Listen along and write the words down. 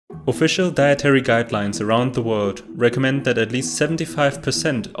Official dietary guidelines around the world recommend that at least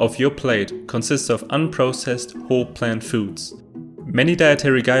 75% of your plate consists of unprocessed whole plant foods. Many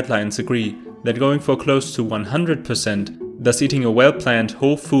dietary guidelines agree that going for close to 100%, thus eating a well-planned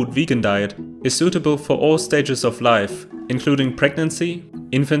whole food vegan diet, is suitable for all stages of life, including pregnancy,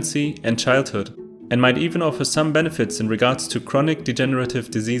 infancy and childhood, and might even offer some benefits in regards to chronic degenerative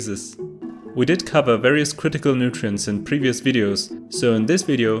diseases. We did cover various critical nutrients in previous videos, so in this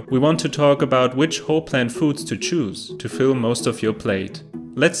video we want to talk about which whole plant foods to choose to fill most of your plate.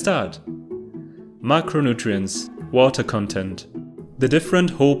 Let's start! Macronutrients, water content. The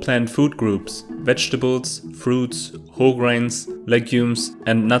different whole plant food groups, vegetables, fruits, whole grains, legumes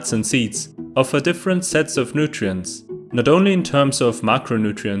and nuts and seeds, offer different sets of nutrients, not only in terms of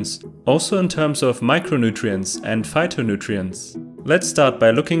macronutrients, also in terms of micronutrients and phytonutrients. Let's start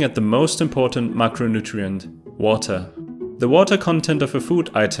by looking at the most important macronutrient, water. The water content of a food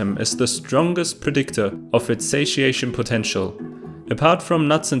item is the strongest predictor of its satiation potential. Apart from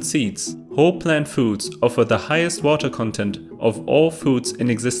nuts and seeds, whole plant foods offer the highest water content of all foods in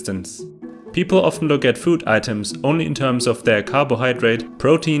existence. People often look at food items only in terms of their carbohydrate,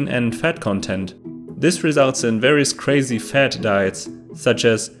 protein and fat content. This results in various crazy fad diets, such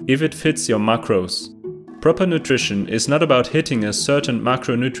as if it fits your macros. Proper nutrition is not about hitting a certain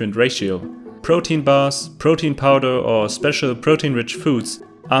macronutrient ratio. Protein bars, protein powder or special protein-rich foods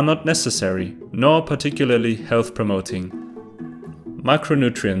are not necessary, nor particularly health-promoting.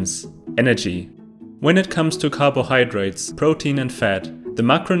 Macronutrients, energy. When it comes to carbohydrates, protein and fat, the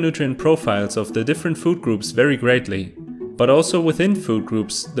macronutrient profiles of the different food groups vary greatly. But also within food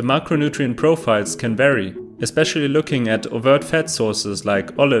groups, the macronutrient profiles can vary, especially looking at overt fat sources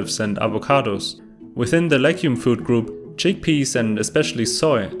like olives and avocados. Within the legume food group, chickpeas and especially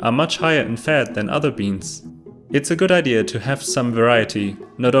soy are much higher in fat than other beans. It's a good idea to have some variety,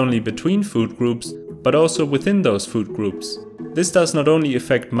 not only between food groups, but also within those food groups. This does not only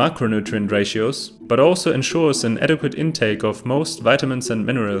affect macronutrient ratios, but also ensures an adequate intake of most vitamins and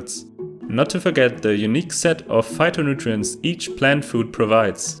minerals. Not to forget the unique set of phytonutrients each plant food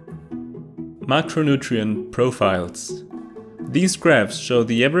provides. Macronutrient profiles. These graphs show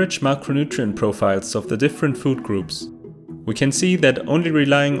the average macronutrient profiles of the different food groups. We can see that only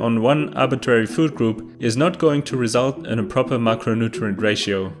relying on one arbitrary food group is not going to result in a proper macronutrient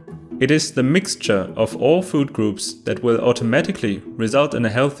ratio. It is the mixture of all food groups that will automatically result in a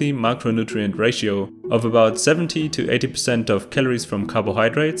healthy macronutrient ratio of about 70 to 80% of calories from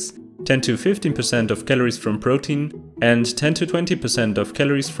carbohydrates, 10 to 15% of calories from protein, and 10 to 20% of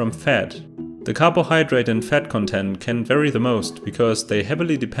calories from fat. The carbohydrate and fat content can vary the most because they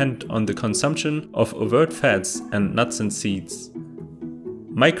heavily depend on the consumption of overt fats and nuts and seeds.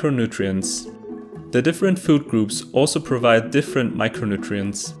 Micronutrients. The different food groups also provide different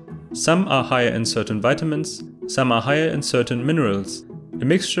micronutrients. Some are higher in certain vitamins, some are higher in certain minerals. A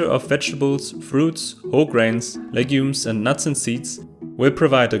mixture of vegetables, fruits, whole grains, legumes and nuts and seeds will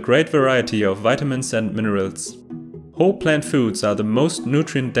provide a great variety of vitamins and minerals. Whole plant foods are the most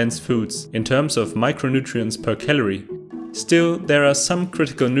nutrient-dense foods in terms of micronutrients per calorie. Still, there are some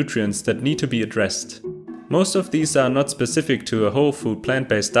critical nutrients that need to be addressed. Most of these are not specific to a whole food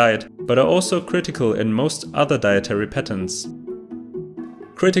plant-based diet, but are also critical in most other dietary patterns.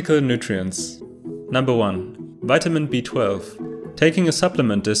 Critical nutrients. Number 1. Vitamin B12. Taking a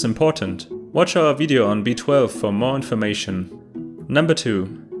supplement is important. Watch our video on B12 for more information. Number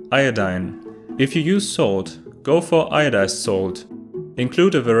 2. Iodine. If you use salt, go for iodized salt.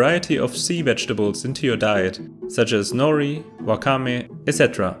 Include a variety of sea vegetables into your diet, such as nori, wakame,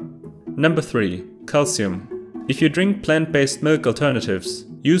 etc. Number 3. Calcium. If you drink plant-based milk alternatives,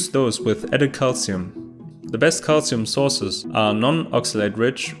 use those with added calcium. The best calcium sources are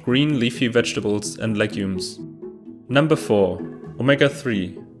non-oxalate-rich green leafy vegetables and legumes. Number 4.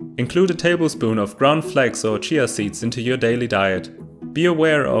 Omega-3. Include a tablespoon of ground flax or chia seeds into your daily diet. Be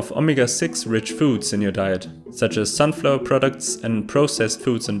aware of omega-6 rich foods in your diet, such as sunflower products and processed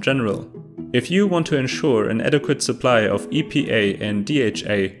foods in general. If you want to ensure an adequate supply of EPA and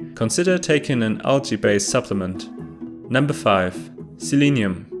DHA, consider taking an algae-based supplement. Number 5.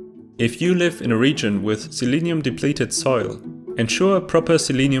 Selenium. If you live in a region with selenium-depleted soil, ensure a proper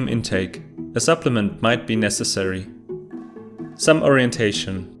selenium intake. A supplement might be necessary. Some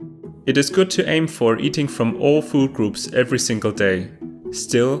orientation. It is good to aim for eating from all food groups every single day.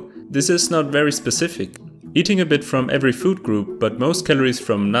 Still, this is not very specific. Eating a bit from every food group, but most calories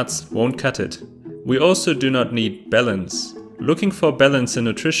from nuts won't cut it. We also do not need balance. Looking for balance in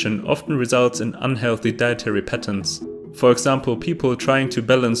nutrition often results in unhealthy dietary patterns. For example, people trying to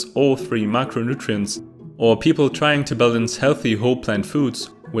balance all 3 macronutrients, or people trying to balance healthy whole plant foods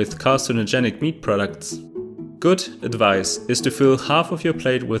with carcinogenic meat products. Good advice is to fill half of your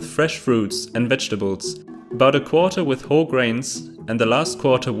plate with fresh fruits and vegetables, about a quarter with whole grains, and the last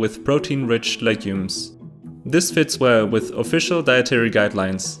quarter with protein-rich legumes. This fits well with official dietary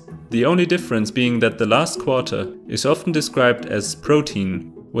guidelines, the only difference being that the last quarter is often described as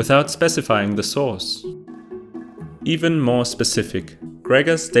protein, without specifying the source. Even more specific,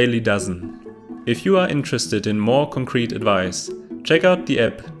 Gregor's Daily Dozen. If you are interested in more concrete advice, check out the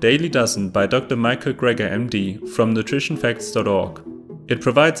app Daily Dozen by Dr. Michael Greger MD from nutritionfacts.org. It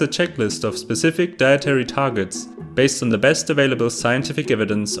provides a checklist of specific dietary targets based on the best available scientific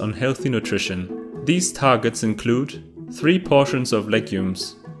evidence on healthy nutrition. These targets include 3 portions of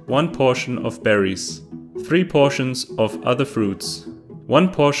legumes, 1 portion of berries, 3 portions of other fruits, 1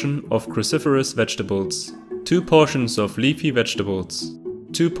 portion of cruciferous vegetables, 2 portions of leafy vegetables,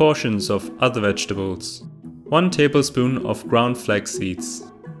 2 portions of other vegetables, 1 tablespoon of ground flax seeds,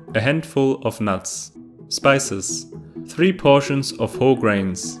 a handful of nuts, spices, 3 portions of whole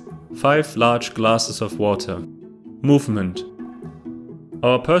grains, 5 large glasses of water. Movement.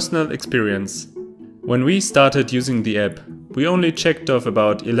 Our personal experience. When we started using the app, we only checked off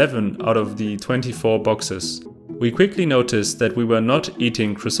about 11 out of the 24 boxes. We quickly noticed that we were not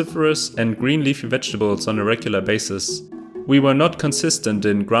eating cruciferous and green leafy vegetables on a regular basis. We were not consistent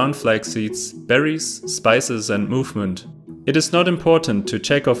in ground flax seeds, berries, spices and movement. It is not important to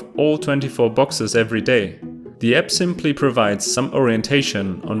check off all 24 boxes every day. The app simply provides some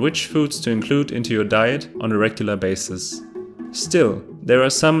orientation on which foods to include into your diet on a regular basis. Still, there are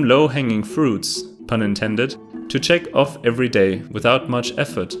some low-hanging fruits, pun intended, to check off every day without much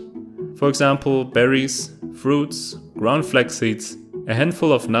effort. For example, berries, fruits, ground flax seeds, a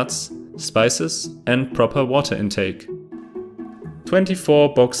handful of nuts, spices and proper water intake.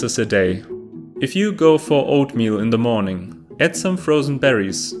 24 boxes a day. If you go for oatmeal in the morning, add some frozen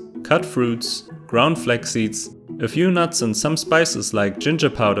berries, cut fruits, ground flax seeds, a few nuts and some spices like ginger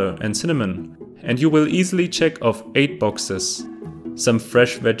powder and cinnamon, and you will easily check off 8 boxes. Some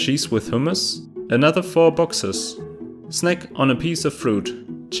fresh veggies with hummus, another 4 boxes. Snack on a piece of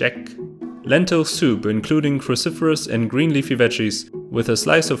fruit, check. Lentil soup including cruciferous and green leafy veggies with a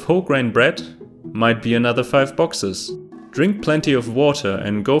slice of whole grain bread, might be another 5 boxes. Drink plenty of water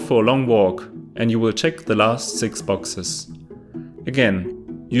and go for a long walk, and you will check the last 6 boxes.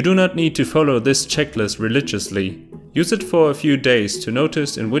 Again, you do not need to follow this checklist religiously. Use it for a few days to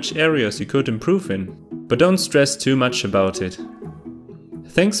notice in which areas you could improve in, but don't stress too much about it.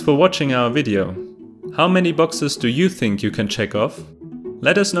 Thanks for watching our video. How many boxes do you think you can check off?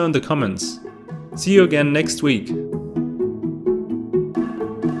 Let us know in the comments. See you again next week.